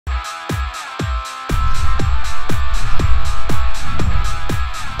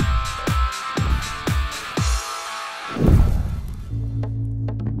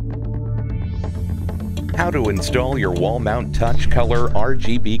How to install your wall mount touch color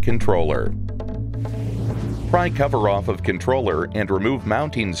RGB controller. Pry cover off of controller and remove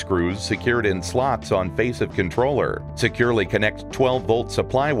mounting screws secured in slots on face of controller. Securely connect 12-volt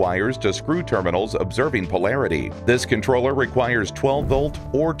supply wires to screw terminals observing polarity. This controller requires 12-volt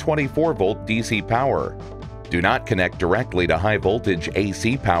or 24-volt DC power. Do not connect directly to high-voltage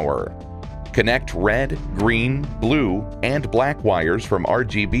AC power. Connect red, green, blue, and black wires from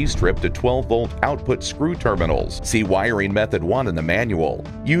RGB strip to 12-volt output screw terminals. See wiring method 1 in the manual.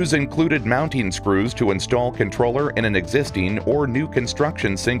 Use included mounting screws to install controller in an existing or new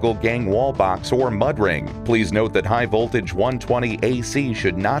construction single gang wall box or mud ring. Please note that high voltage 120 AC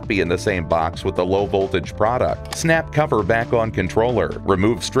should not be in the same box with the low voltage product. Snap cover back on controller.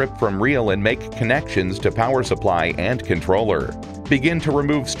 Remove strip from reel and make connections to power supply and controller. Begin to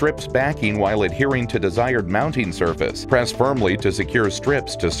remove strips backing while adhering to desired mounting surface. Press firmly to secure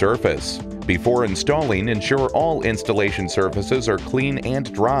strips to surface. Before installing, ensure all installation surfaces are clean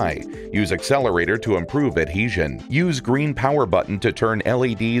and dry. Use accelerator to improve adhesion. Use green power button to turn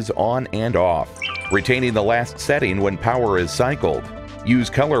LEDs on and off, retaining the last setting when power is cycled. Use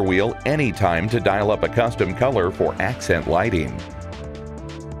color wheel anytime to dial up a custom color for accent lighting.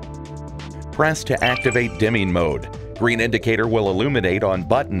 Press to activate dimming mode. Green indicator will illuminate on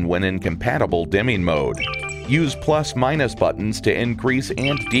button when in compatible dimming mode. Use plus/minus buttons to increase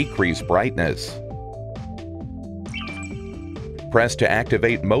and decrease brightness. Press to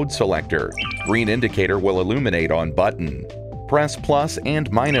activate mode selector. Green indicator will illuminate on button. Press plus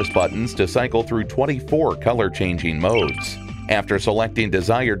and minus buttons to cycle through 24 color changing modes. After selecting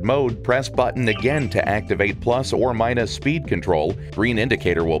desired mode, press button again to activate plus or minus speed control. Green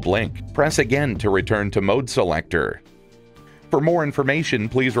indicator will blink. Press again to return to mode selector. For more information,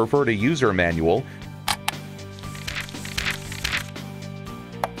 please refer to user manual.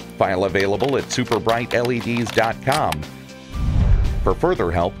 File available at superbrightleds.com. For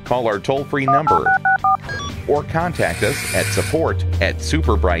further help, call our toll-free number or contact us at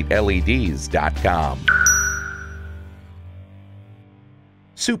support@superbrightleds.com.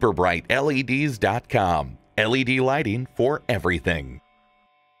 superbrightleds.com. LED lighting for everything.